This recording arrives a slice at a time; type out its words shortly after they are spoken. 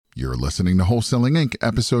You're listening to Wholesaling Inc.,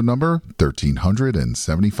 episode number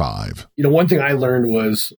 1375. One thing I learned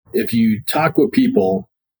was if you talk with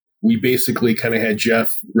people, we basically kind of had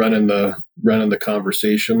Jeff running the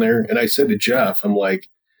conversation there. And I said to Jeff, I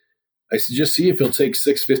said, just see if he'll take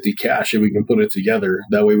 $650 cash and we can put it together.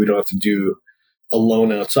 That way we don't have to do a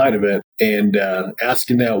loan outside of it. And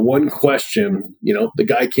asking that one question, the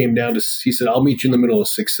guy came down he said, I'll meet you in the middle of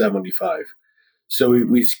 $675. So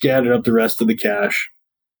we scattered up the rest of the cash.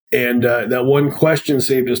 And that one question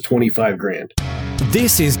saved us $25,000.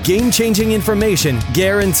 This is game-changing information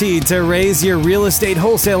guaranteed to raise your real estate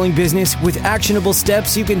wholesaling business with actionable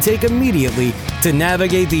steps you can take immediately to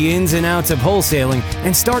navigate the ins and outs of wholesaling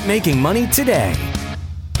and start making money today.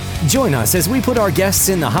 Join us as we put our guests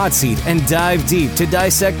in the hot seat and dive deep to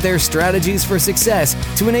dissect their strategies for success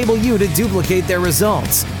to enable you to duplicate their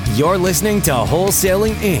results. You're listening to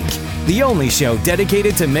Wholesaling Inc., the only show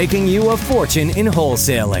dedicated to making you a fortune in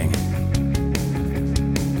wholesaling.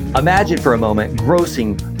 Imagine for a moment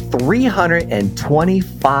grossing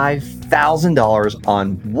 $325,000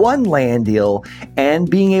 on one land deal and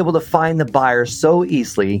being able to find the buyer so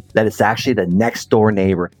easily that it's actually the next door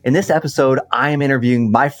neighbor. In this episode, I am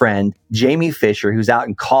interviewing my friend, Jamie Fisher, who's out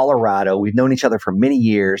in Colorado. We've known each other for many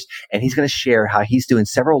years, and he's going to share how he's doing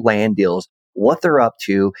several land deals, what they're up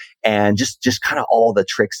to, and just kind of all the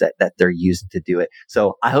tricks that they're using to do it.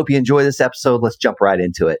 So I hope you enjoy this episode. Let's jump right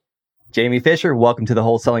into it. Jamie Fisher, welcome to the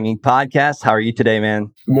Wholesaling Inc. podcast. How are you today,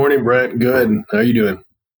 man? Good morning, Brett. Good. How are you doing?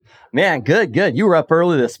 Man, good. You were up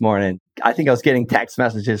early this morning. I think I was getting text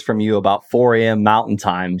messages from you about 4 a.m. Mountain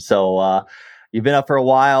Time. So you've been up for a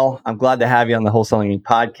while. I'm glad to have you on the Wholesaling Inc.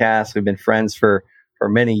 podcast. We've been friends for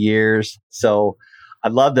many years. So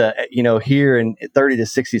I'd love to, hear in 30 to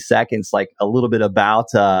 60 seconds, like a little bit about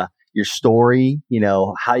your story,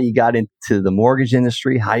 how you got into the mortgage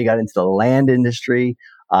industry, how you got into the land industry.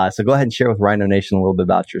 So go ahead and share with Rhino Nation a little bit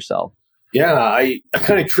about yourself. Yeah, I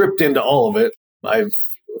kind of tripped into all of it. I've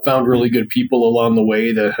found really good people along the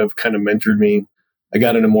way that have kind of mentored me. I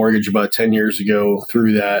got into mortgage about 10 years ago.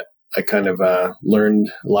 Through that, I kind of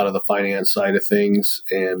learned a lot of the finance side of things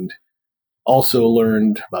and also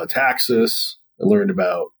learned about taxes. I learned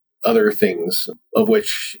about other things, of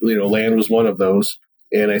which, land was one of those.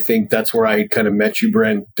 And I think that's where I kind of met you,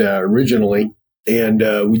 Brent, originally. And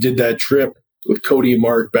we did that trip with Cody and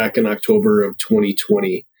Mark back in October of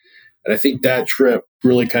 2020. And I think that trip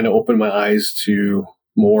really kind of opened my eyes to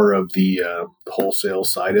more of the wholesale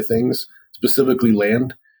side of things, specifically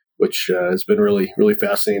land, which has been really, really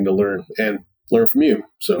fascinating to learn from you.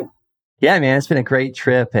 So, yeah, man, it's been a great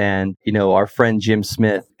trip. And, our friend Jim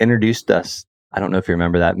Smith introduced us. I don't know if you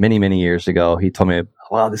remember that many, many years ago. He told me,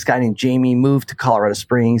 well, this guy named Jamie moved to Colorado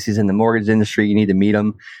Springs. He's in the mortgage industry. You need to meet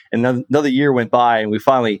him. And another year went by and we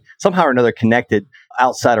finally somehow or another connected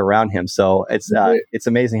outside around him. So it's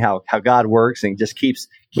amazing how God works and just keeps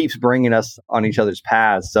bringing us on each other's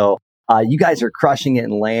paths. So you guys are crushing it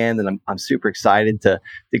in land, and I'm super excited to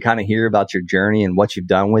kind of hear about your journey and what you've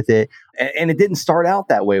done with it. And it didn't start out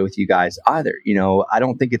that way with you guys either. I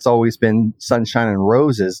don't think it's always been sunshine and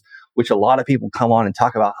roses, which a lot of people come on and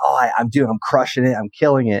talk about, I'm crushing it, I'm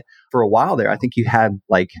killing it. For a while there, I think you had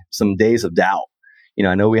like some days of doubt.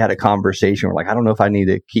 I know we had a conversation where I don't know if I need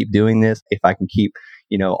to keep doing this, if I can keep,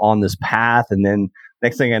 on this path. And then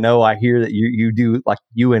next thing I know, I hear that you do, like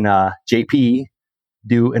you and JP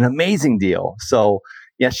do an amazing deal. So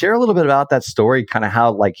yeah, share a little bit about that story, kind of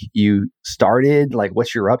how you started,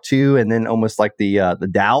 what you're up to, and then almost like the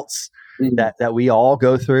doubts that we all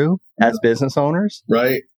go through as business owners.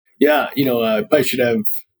 Right. Yeah, I probably should have,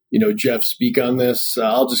 Jeff speak on this.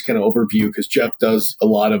 I'll just kind of overview because Jeff does a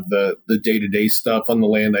lot of the day-to-day stuff on the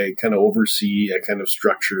land. I kind of oversee, I kind of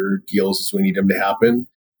structure deals as we need them to happen.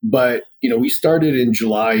 But, we started in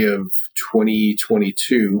July of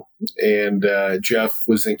 2022 and Jeff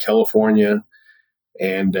was in California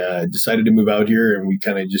and decided to move out here, and we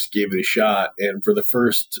kind of just gave it a shot. And for the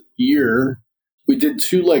first year, we did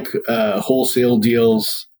 2 wholesale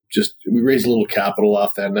deals. We raised a little capital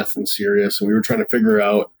off that, nothing serious. And we were trying to figure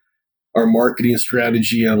out our marketing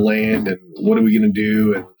strategy on land and what are we going to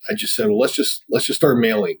do. And I just said, well, let's just start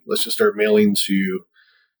mailing. Let's just start mailing to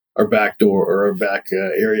our back door or our back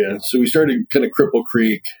area. So we started kind of Cripple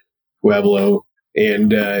Creek, Pueblo,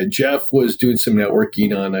 and Jeff was doing some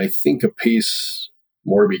networking on, I think, a Pace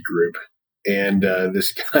Morby group. And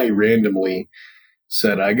this guy randomly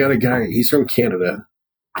said, I got a guy, he's from Canada.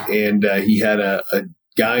 And he had a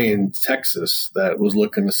guy in Texas that was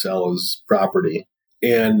looking to sell his property.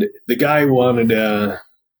 And the guy wanted,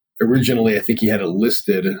 originally, I think he had it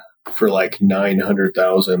listed for like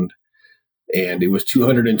 $900,000. And it was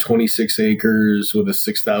 226 acres with a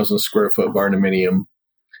 6,000 square foot barndominium.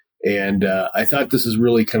 And I thought this is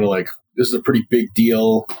really kind of like, this is a pretty big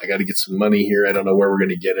deal. I got to get some money here. I don't know where we're going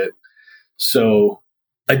to get it. So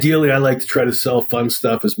ideally, I like to try to sell fun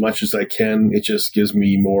stuff as much as I can. It just gives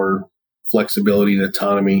me more flexibility and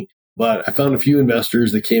autonomy. But I found a few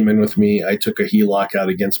investors that came in with me. I took a HELOC out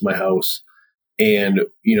against my house. And,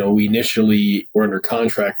 we initially were under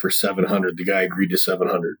contract for 700. The guy agreed to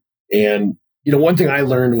 700. And, one thing I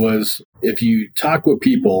learned was if you talk with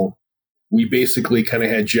people, we basically kind of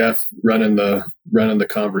had Jeff running the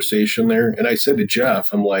conversation there. And I said to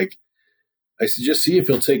Jeff, I said, just see if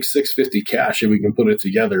he'll take 650 cash and we can put it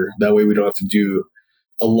together. That way we don't have to do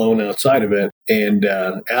a loan outside of it. And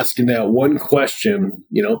asking that one question,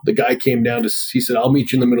 the guy came down he said, I'll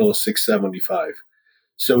meet you in the middle of 675.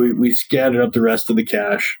 So we scattered up the rest of the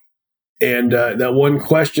cash. And that one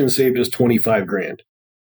question saved us 25 grand.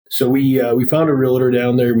 So we found a realtor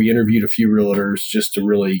down there. We interviewed a few realtors just to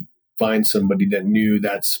really find somebody that knew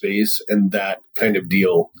that space and that kind of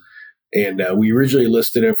deal. And we originally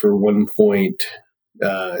listed it for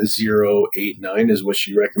 1.089 is what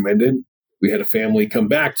she recommended. We had a family come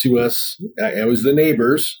back to us. It was the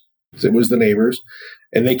neighbors.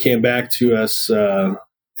 And they came back to us and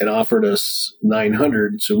offered us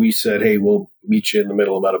 900. So we said, hey, we'll meet you in the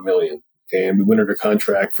middle about $1 million. And we went under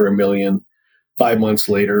contract for $1 million 5 months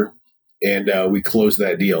later, and we closed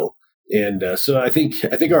that deal. And so I think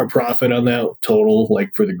our profit on that total,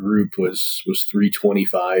 like for the group, was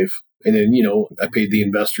 325. And then, I paid the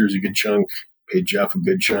investors a good chunk, paid Jeff a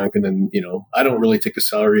good chunk. And then, I don't really take a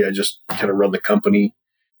salary. I just kind of run the company.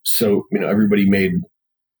 So, everybody made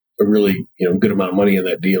a really, good amount of money in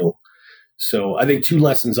that deal. So I think 2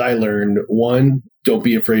 lessons I learned. One, don't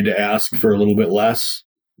be afraid to ask for a little bit less.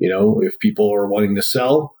 If people are wanting to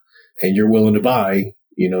sell and you're willing to buy,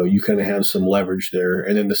 you kind of have some leverage there.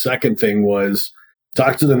 And then the second thing was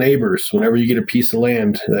talk to the neighbors. Whenever you get a piece of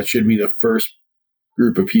land, that should be the first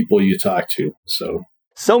group of people you talk to. So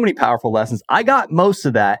many powerful lessons. I got most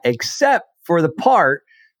of that, except for the part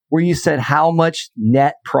where you said how much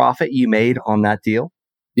net profit you made on that deal.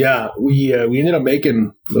 Yeah, we ended up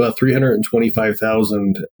making about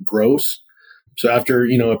 $325,000 gross. So after,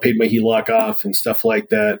 I paid my HELOC off and stuff like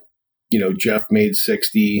that, Jeff made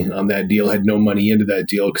 60 on that deal, had no money into that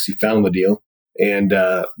deal because he found the deal. And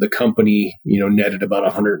the company, netted about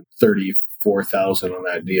 $134,000 on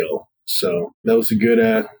that deal. So that was a good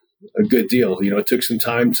deal. It took some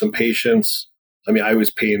time, some patience. I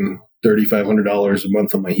was paying $3,500 a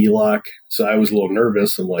month on my HELOC. So I was a little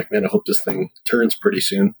nervous. I'm like, man, I hope this thing turns pretty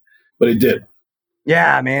soon. But it did.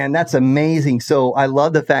 Yeah, man, that's amazing. So I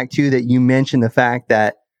love the fact, too, that you mentioned the fact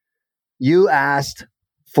that you asked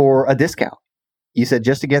for a discount. You said,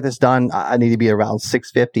 just to get this done, I need to be around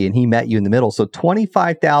 650, and he met you in the middle. So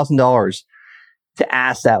 $25,000 to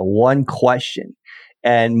ask that one question.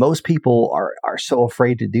 And most people are so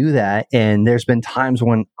afraid to do that. And there's been times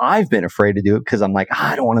when I've been afraid to do it because I'm like,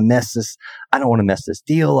 I don't want to mess this. I don't want to mess this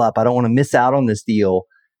deal up. I don't want to miss out on this deal.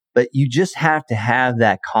 But you just have to have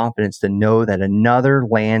that confidence to know that another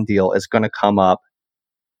land deal is going to come up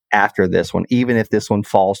after this one, even if this one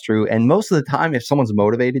falls through. And most of the time, if someone's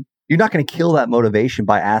motivated, you're not going to kill that motivation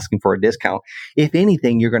by asking for a discount. If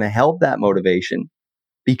anything, you're going to help that motivation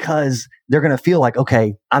because they're going to feel like,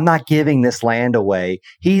 okay, I'm not giving this land away.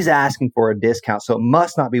 He's asking for a discount. So it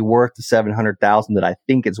must not be worth the $700,000 that I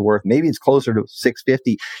think it's worth. Maybe it's closer to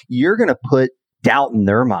 $650,000. You're going to put doubt in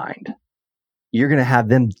their mind. You're going to have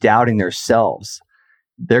them doubting themselves.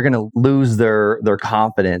 They're going to lose their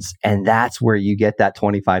confidence. And that's where you get that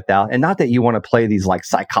 $25,000. And not that you want to play these like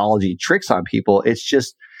psychology tricks on people. It's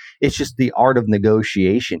just the art of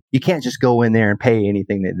negotiation. You can't just go in there and pay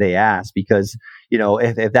anything that they ask because,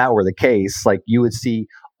 if that were the case, like you would see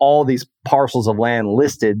all these parcels of land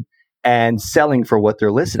listed and selling for what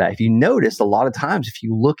they're listed at. If you notice, a lot of times, if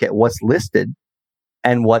you look at what's listed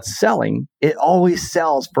and what's selling, it always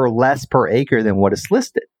sells for less per acre than what is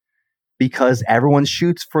listed because everyone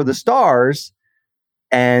shoots for the stars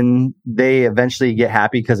and they eventually get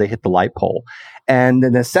happy because they hit the light pole. And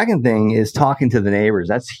then the second thing is talking to the neighbors.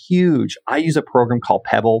 That's huge. I use a program called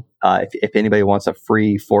Pebble. If anybody wants a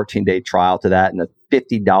free 14-day trial to that and a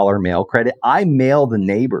 $50 mail credit, I mail the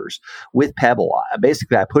neighbors with Pebble.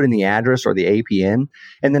 Basically, I put in the address or the APN,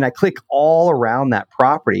 and then I click all around that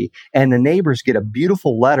property, and the neighbors get a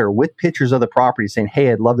beautiful letter with pictures of the property saying,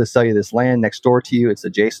 hey, I'd love to sell you this land next door to you. It's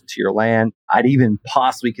adjacent to your land. I'd even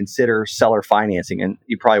possibly consider seller financing. And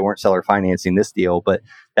you probably weren't seller financing this deal, but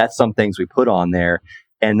that's some things we put on there.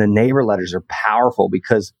 And the neighbor letters are powerful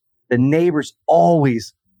because the neighbors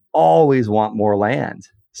always want more land.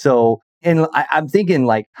 So And I'm thinking,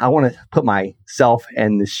 like, I want to put myself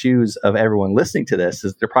in the shoes of everyone listening to this.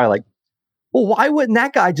 Is they're probably like, well, why wouldn't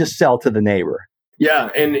that guy just sell to the neighbor? Yeah.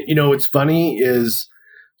 And, what's funny is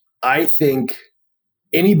I think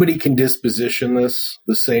anybody can disposition this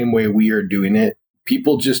the same way we are doing it.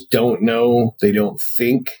 People just don't know. They don't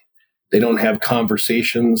think. They don't have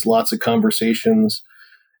conversations, lots of conversations.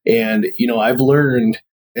 And, I've learned,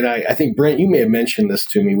 and I think, Brent, you may have mentioned this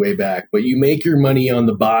to me way back, but you make your money on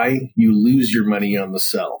the buy, you lose your money on the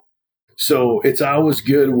sell. So it's always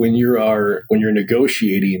good when you're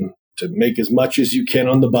negotiating to make as much as you can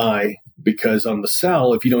on the buy, because on the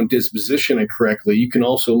sell, if you don't disposition it correctly, you can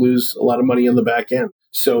also lose a lot of money on the back end.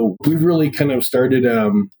 So we've really kind of started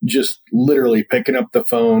just literally picking up the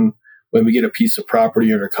phone when we get a piece of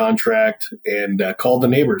property under contract and call the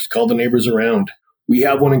neighbors around. We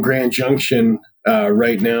have one in Grand Junction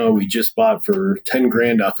right now. We just bought for 10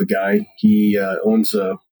 grand off a guy. He owns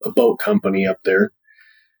a boat company up there.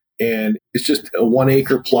 And it's just a 1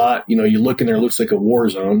 acre plot. You look in there, it looks like a war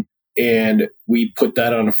zone. And we put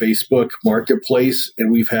that on a Facebook marketplace, and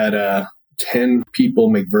we've had 10 people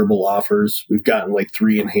make verbal offers. We've gotten like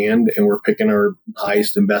 3 in hand, and we're picking our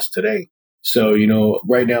highest and best today. So,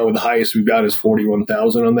 right now the highest we've got is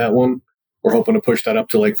 41,000 on that one. We're hoping to push that up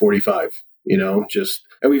to like 45, and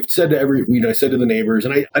we've said to I said to the neighbors,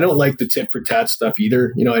 and I don't like the tit for tat stuff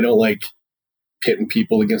either. I don't like pitting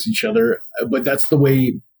people against each other, but that's the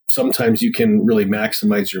way sometimes you can really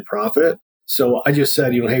maximize your profit. So I just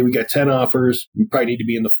said, hey, we got 10 offers. We probably need to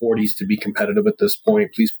be in the 40s to be competitive at this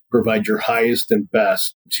point. Please provide your highest and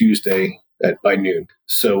best Tuesday by noon.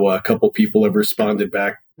 So a couple people have responded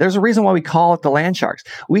back. There's a reason why we call it the land sharks.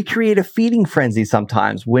 We create a feeding frenzy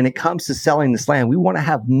sometimes when it comes to selling this land. We want to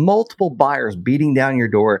have multiple buyers beating down your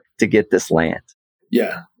door to get this land.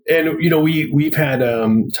 Yeah. And, we've had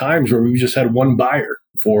times where we've just had one buyer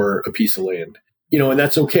for a piece of land, and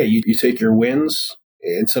that's okay. You take your wins.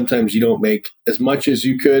 And sometimes you don't make as much as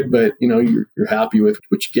you could, but, you're happy with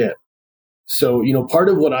what you get. So, part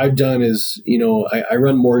of what I've done is, I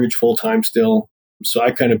run mortgage full time still. So I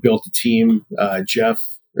kind of built a team. Jeff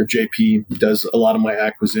or JP does a lot of my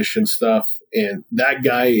acquisition stuff. And that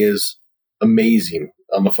guy is amazing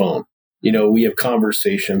on the phone. We have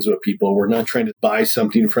conversations with people. We're not trying to buy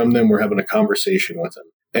something from them. We're having a conversation with them.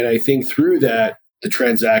 And I think through that, the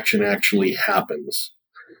transaction actually happens.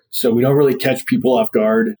 So we don't really catch people off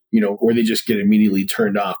guard, where they just get immediately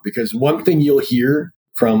turned off. Because one thing you'll hear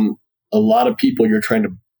from a lot of people you're trying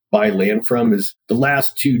to buy land from is the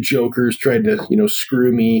last 2 jokers tried to,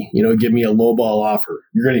 screw me, give me a lowball offer.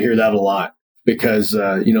 You're going to hear that a lot because,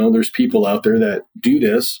 there's people out there that do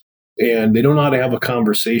this and they don't know how to have a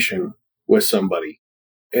conversation with somebody.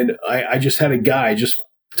 And I just had a guy just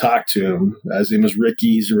talk to him. His name is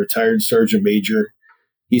Ricky. He's a retired sergeant major.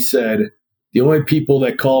 He said, the only people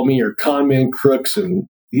that call me are con men, crooks, and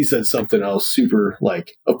he said something else super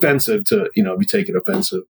offensive to, be taken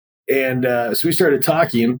offensive. And so we started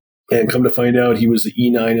talking and come to find out he was the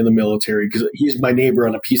E9 in the military because he's my neighbor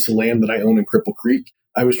on a piece of land that I own in Cripple Creek.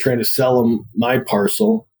 I was trying to sell him my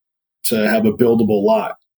parcel to have a buildable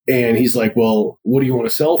lot. And he's like, well, what do you want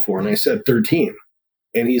to sell for? And I said 13.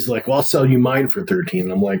 And he's like, well, I'll sell you mine for 13.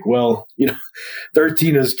 And I'm like, well,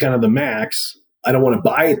 13 is kind of the max. I don't want to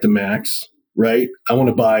buy at the max. Right? I want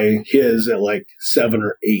to buy his at like 7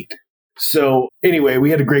 or 8. So anyway,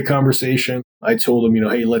 we had a great conversation. I told him,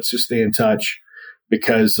 hey, let's just stay in touch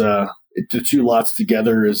because the 2 lots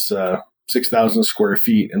together is 6,000 square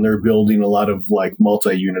feet and they're building a lot of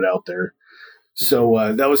multi-unit out there.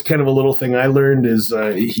 So that was kind of a little thing I learned is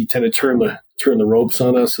he tended to turn the ropes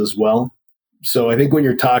on us as well. So I think when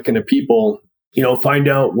you're talking to people, find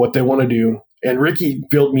out what they want to do. And Ricky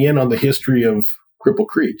filled me in on the history of Cripple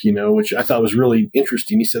Creek, which I thought was really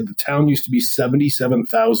interesting. He said the town used to be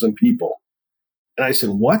 77,000 people. And I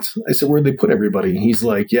said, what? I said, where'd they put everybody? He's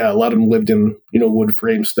like, yeah, a lot of them lived in, wood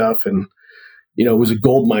frame stuff. And, it was a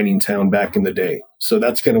gold mining town back in the day. So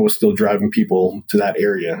that's kind of what's still driving people to that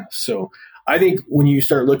area. So I think when you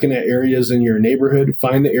start looking at areas in your neighborhood,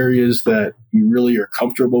 find the areas that you really are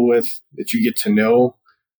comfortable with, that you get to know,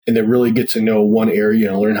 and then really get to know one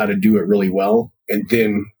area and learn how to do it really well. And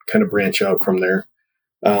then kind of branch out from there.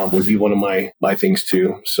 Would be one of my things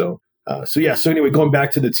too. So anyway, going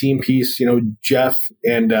back to the team piece, Jeff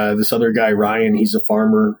and this other guy, Ryan, he's a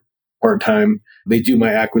farmer part-time. They do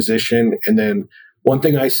my acquisition. And then one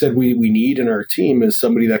thing I said we need in our team is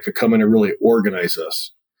somebody that could come in and really organize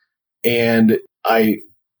us. And I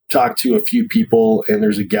talked to a few people, and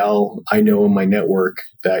there's a gal I know in my network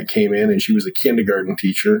that came in, and she was a kindergarten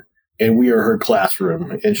teacher, and we are her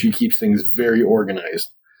classroom, and she keeps things very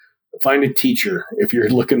organized. find a teacher. If you're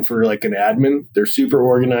looking for like an admin, they're super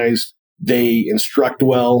organized. They instruct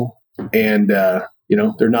well, and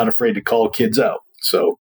they're not afraid to call kids out.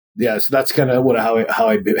 So yeah, so that's kind of how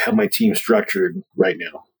I have my team structured right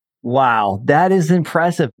now. Wow, that is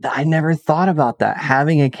impressive. I never thought about that.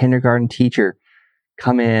 Having a kindergarten teacher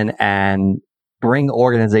come in and bring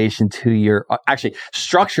organization to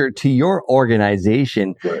structure to your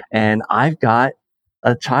organization. Right. And I've got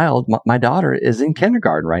a child, my daughter is in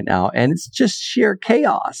kindergarten right now, and it's just sheer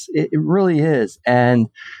chaos. It really is. And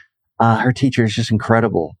her teacher is just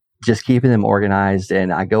incredible, just keeping them organized.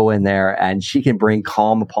 And I go in there and she can bring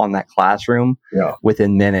calm upon that classroom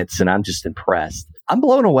within minutes. And I'm just impressed. I'm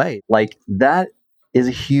blown away. Like, that is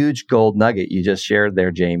a huge gold nugget you just shared there,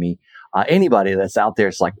 Jamie. Anybody that's out there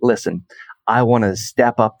is like, listen, I want to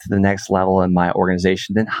step up to the next level in my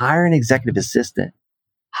organization, then hire an executive assistant.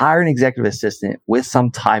 Hire an executive assistant with some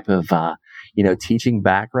type of, teaching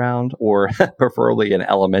background, or preferably an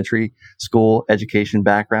elementary school education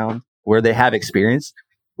background where they have experience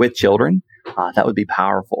with children. That would be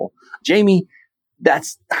powerful. Jamie,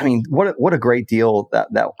 what a great deal.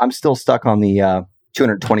 That I'm still stuck on the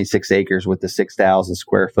 226 acres with the 6,000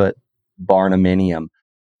 square foot barnuminium.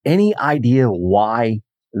 Any idea why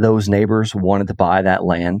those neighbors wanted to buy that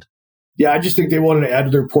land? Yeah, I just think they wanted to add to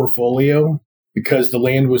their portfolio because the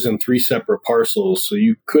land was in 3 separate parcels. So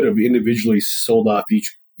you could have individually sold off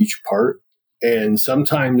each part. And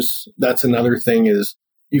sometimes that's another thing, is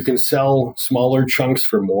you can sell smaller chunks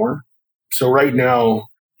for more. So right now,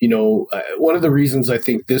 one of the reasons I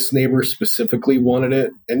think this neighbor specifically wanted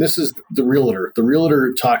it, and this is the realtor. The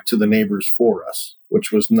realtor talked to the neighbors for us,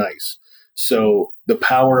 which was nice. So the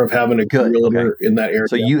power of having a good realtor in that area.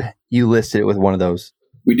 So you listed it with one of those.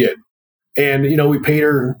 We did. And, we paid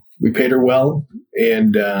her well.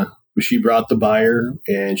 And she brought the buyer,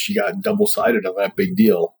 and she got double-sided on that big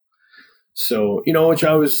deal. So, which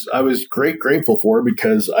I was grateful for,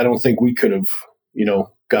 because I don't think we could have,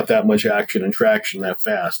 got that much action and traction that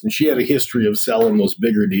fast. And she had a history of selling those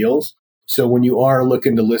bigger deals. So when you are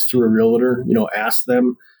looking to list through a realtor, ask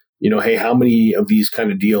them, hey, how many of these kind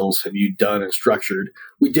of deals have you done and structured?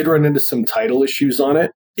 We did run into some title issues on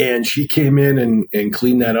it, and she came in and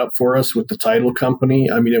cleaned that up for us with the title company.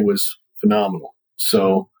 I mean, it was phenomenal.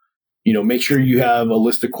 So, make sure you have a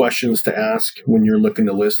list of questions to ask when you're looking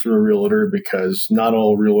to list through a realtor, because not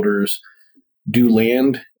all realtors do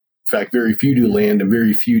land. In fact, very few do land, and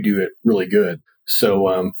very few do it really good.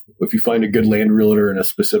 So if you find a good land realtor in a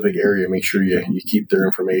specific area, make sure you keep their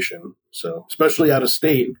information. So especially out of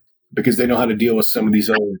state, because they know how to deal with some of these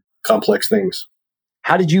other complex things.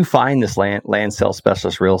 How did you find this land sales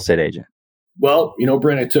specialist real estate agent? Well,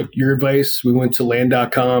 Brent, I took your advice. We went to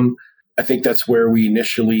land.com. I think that's where we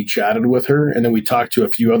initially chatted with her. And then we talked to a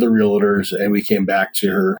few other realtors, and we came back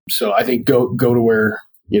to her. So I think go to where,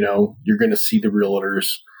 you're going to see the realtors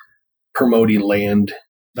promoting land.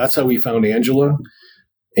 That's how we found Angela.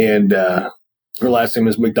 And her last name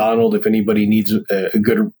is McDonald. If anybody needs a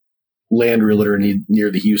good land realtor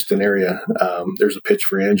near the Houston area, there's a pitch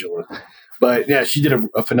for Angela. But yeah, she did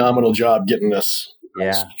a phenomenal job getting us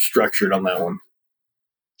structured on that one.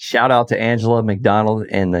 Shout out to Angela McDonald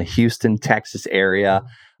in the Houston, Texas area.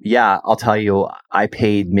 Yeah, I'll tell you, I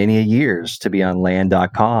paid many years to be on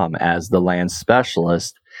land.com as the land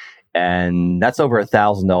specialist. And that's over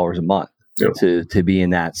 $1,000 a month to be in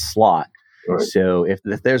that slot. Right. So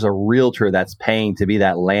if there's a realtor that's paying to be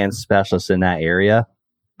that land specialist in that area,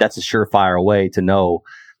 that's a surefire way to know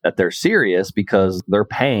that they're serious, because they're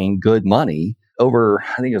paying good money over,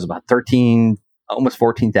 I think it was about almost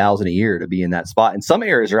 $14,000 a year to be in that spot. And some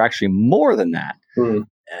areas are actually more than that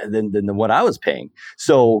than what I was paying.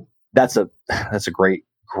 So that's a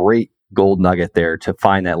great gold nugget there to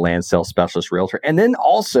find that land sales specialist realtor. And then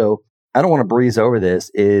also, I don't want to breeze over this,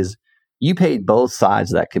 is you paid both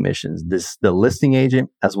sides of that commission, the listing agent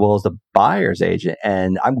as well as the buyer's agent.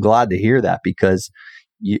 And I'm glad to hear that, because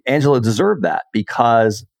Angela deserved that,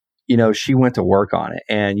 because, she went to work on it,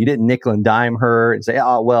 and you didn't nickel and dime her and say,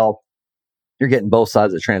 oh, well, you're getting both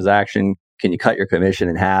sides of the transaction. Can you cut your commission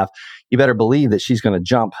in half? You better believe that she's going to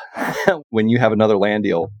jump when you have another land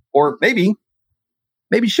deal, or maybe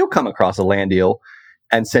she'll come across a land deal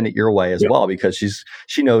and send it your way as well, because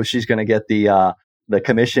she knows she's going to get the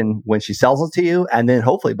commission when she sells it to you, and then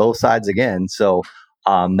hopefully both sides again. So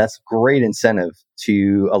that's great incentive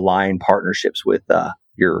to align partnerships with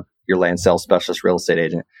your land sales specialist real estate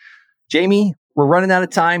agent. Jamie, we're running out of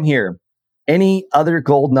time here. Any other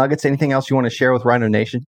gold nuggets? Anything else you want to share with Rhino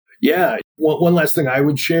Nation? Yeah. One last thing I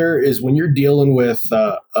would share is, when you're dealing with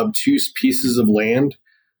obtuse pieces of land,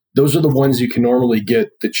 those are the ones you can normally get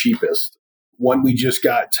the cheapest. One, we just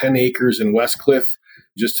got 10 acres in Westcliff,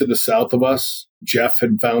 just to the south of us. Jeff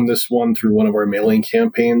had found this one through one of our mailing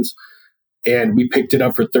campaigns, and we picked it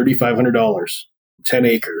up for $3,500, 10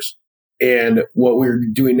 acres. And what we're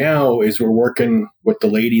doing now is we're working with the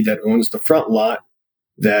lady that owns the front lot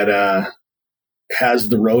that has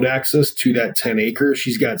the road access to that 10 acres.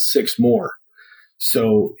 She's got 6 more.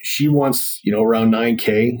 So she wants, around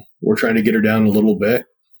 9K. We're trying to get her down a little bit.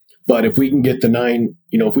 But if we can get the 9,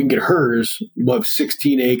 if we can get hers, we'll have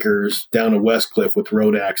 16 acres down in Westcliff with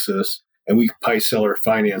road access, and we could probably sell or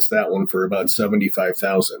finance that one for about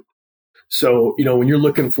 $75,000. So, when you're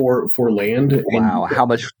looking for land. Wow. How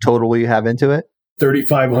much total will you have into it?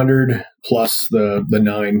 3,500 plus the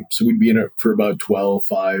 9. So we'd be in it for about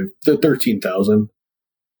 12,500 to 13,000.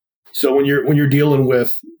 So when you're dealing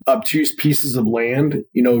with obtuse pieces of land,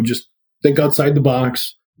 just think outside the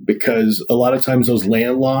box, because a lot of times those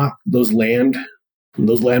land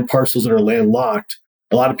parcels that are landlocked,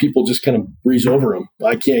 a lot of people just kind of breeze over them.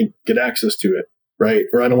 I can't get access to it, right?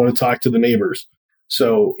 Or I don't want to talk to the neighbors.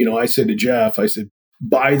 So, I said to Jeff,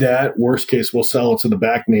 buy that. Worst case, we'll sell it to the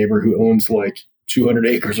back neighbor who owns like 200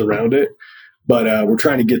 acres around it. But we're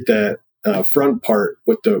trying to get that front part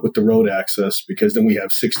with the road access, because then we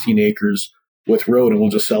have 16 acres with road, and we'll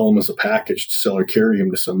just sell them as a package to sell or carry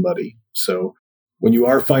them to somebody. So when you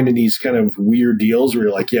are finding these kind of weird deals where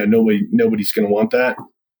you're like, yeah, nobody's going to want that,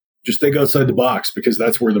 just think outside the box, because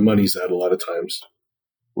that's where the money's at a lot of times.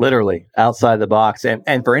 Literally outside the box.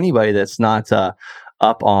 And for anybody that's not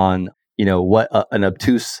up on, what an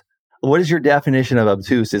obtuse, what is your definition of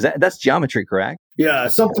obtuse? That's geometry, correct? Yeah.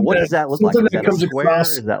 What does that look like? Is that a square? Across,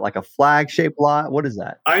 is that like a flag shaped lot? What is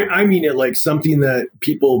that? I mean it like something that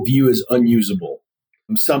people view as unusable,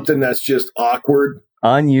 something that's just awkward.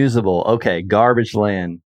 Unusable. Okay. Garbage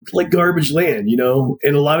land. Like garbage land,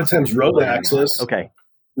 and a lot of times road access. Okay.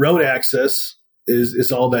 Road access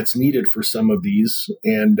is all that's needed for some of these.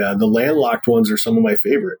 And the landlocked ones are some of my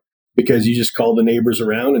favorite, because you just call the neighbors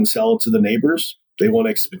around and sell it to the neighbors. They want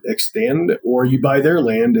to extend, or you buy their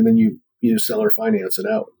land and then you sell or finance it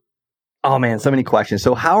out. Oh man, so many questions.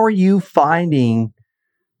 So how are you finding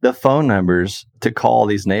the phone numbers to call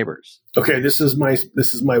these neighbors? Okay, this is my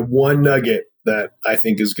one nugget that I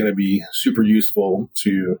think is going to be super useful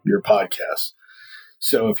to your podcast.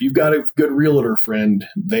 So if you've got a good realtor friend,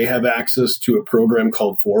 they have access to a program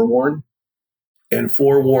called Forewarn. And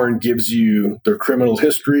Forewarn gives you their criminal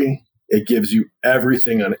history. It gives you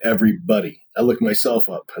everything on everybody. I look myself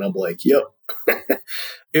up and I'm like, yep.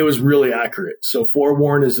 It was really accurate. So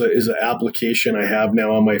Forewarn is an application I have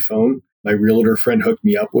now on my phone. My realtor friend hooked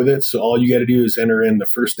me up with it. So all you got to do is enter in the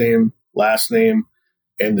first name, last name,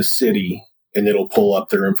 and the city, and it'll pull up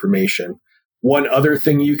their information. One other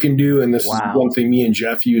thing you can do, and this is one thing me and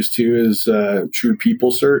Jeff use too, is True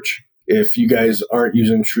People Search. If you guys aren't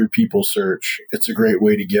using True People Search, it's a great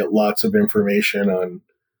way to get lots of information on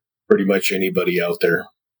pretty much anybody out there.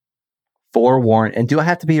 Forewarn. And do I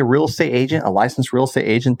have to be a real estate agent, a licensed real estate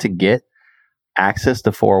agent, to get access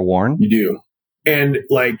to Forewarn? You do. And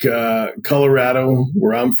like Colorado,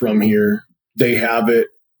 where I'm from here, they have it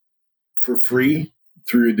for free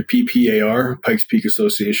through the PPAR, Pikes Peak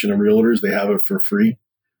Association of Realtors. They have it for free.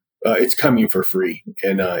 It's coming for free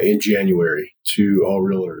in January to all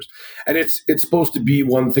realtors. And it's supposed to be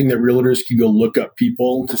one thing that realtors can go look up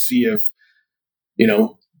people to see if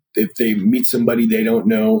they meet somebody they don't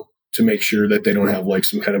know, to make sure that they don't have like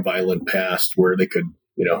some kind of violent past where they could,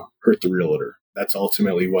 hurt the realtor. That's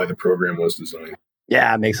ultimately why the program was designed.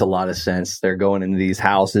 Yeah, it makes a lot of sense. They're going into these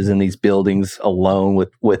houses and these buildings alone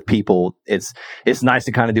with people. It's nice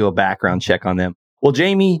to kind of do a background check on them. Well,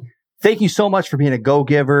 Jamie, thank you so much for being a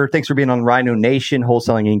go-giver. Thanks for being on Rhino Nation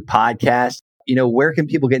Wholesaling Inc. podcast. Where can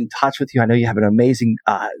people get in touch with you? I know you have an amazing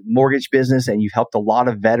mortgage business, and you've helped a lot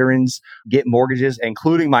of veterans get mortgages,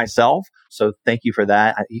 including myself. So thank you for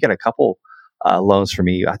that. You got a couple loans for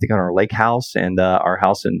me, I think, on our lake house and our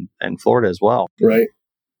house in Florida as well. Right.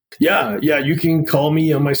 Yeah. You can call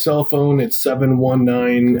me on my cell phone. It's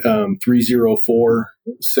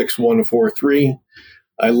 719-304-6143.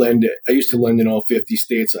 I used to lend in all 50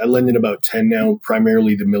 states. I lend in about 10 now,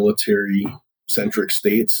 primarily the military-centric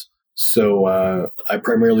states. So I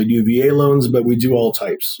primarily do VA loans, but we do all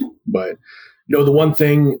types. But, the one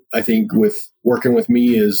thing I think with working with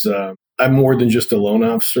me is I'm more than just a loan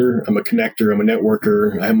officer. I'm a connector. I'm a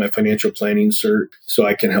networker. I have my financial planning cert, so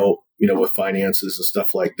I can help, with finances and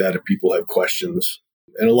stuff like that if people have questions.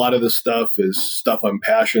 And a lot of the stuff is stuff I'm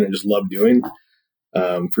passionate and just love doing.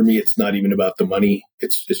 For me, it's not even about the money.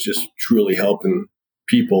 It's just truly helping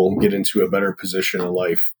people get into a better position in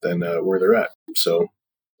life than where they're at. So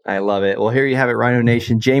I love it. Well, here you have it, Rhino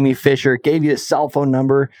Nation. Jamie Fisher gave you a cell phone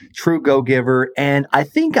number, true go-giver. And I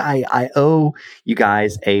think I owe you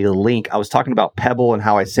guys a link. I was talking about Pebble and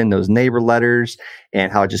how I send those neighbor letters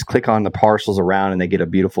and how I just click on the parcels around and they get a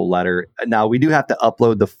beautiful letter. Now, we do have to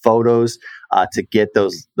upload the photos to get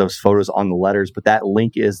those photos on the letters, but that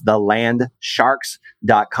link is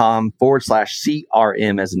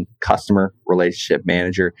thelandsharks.com/CRM as in customer relationship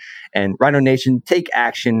manager. And Rhino Nation, take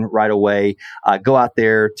action right away. Go out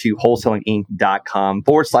there to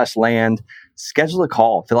wholesalinginc.com/land, schedule a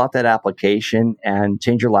call, fill out that application, and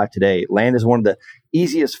change your life today. Land is one of the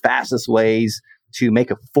easiest, fastest ways to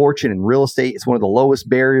make a fortune in real estate. It's one of the lowest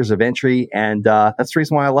barriers of entry, and that's the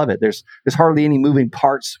reason why I love it. There's hardly any moving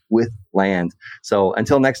parts with land. So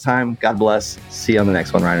until next time, God bless. See you on the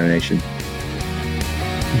next one, Rhino Nation.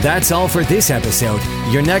 That's all for this episode.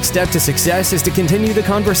 Your next step to success is to continue the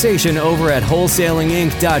conversation over at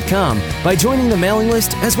wholesalinginc.com by joining the mailing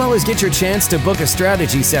list, as well as get your chance to book a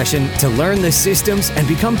strategy session to learn the systems and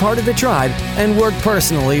become part of the tribe and work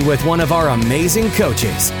personally with one of our amazing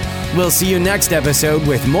coaches. We'll see you next episode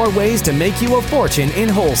with more ways to make you a fortune in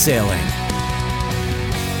wholesaling.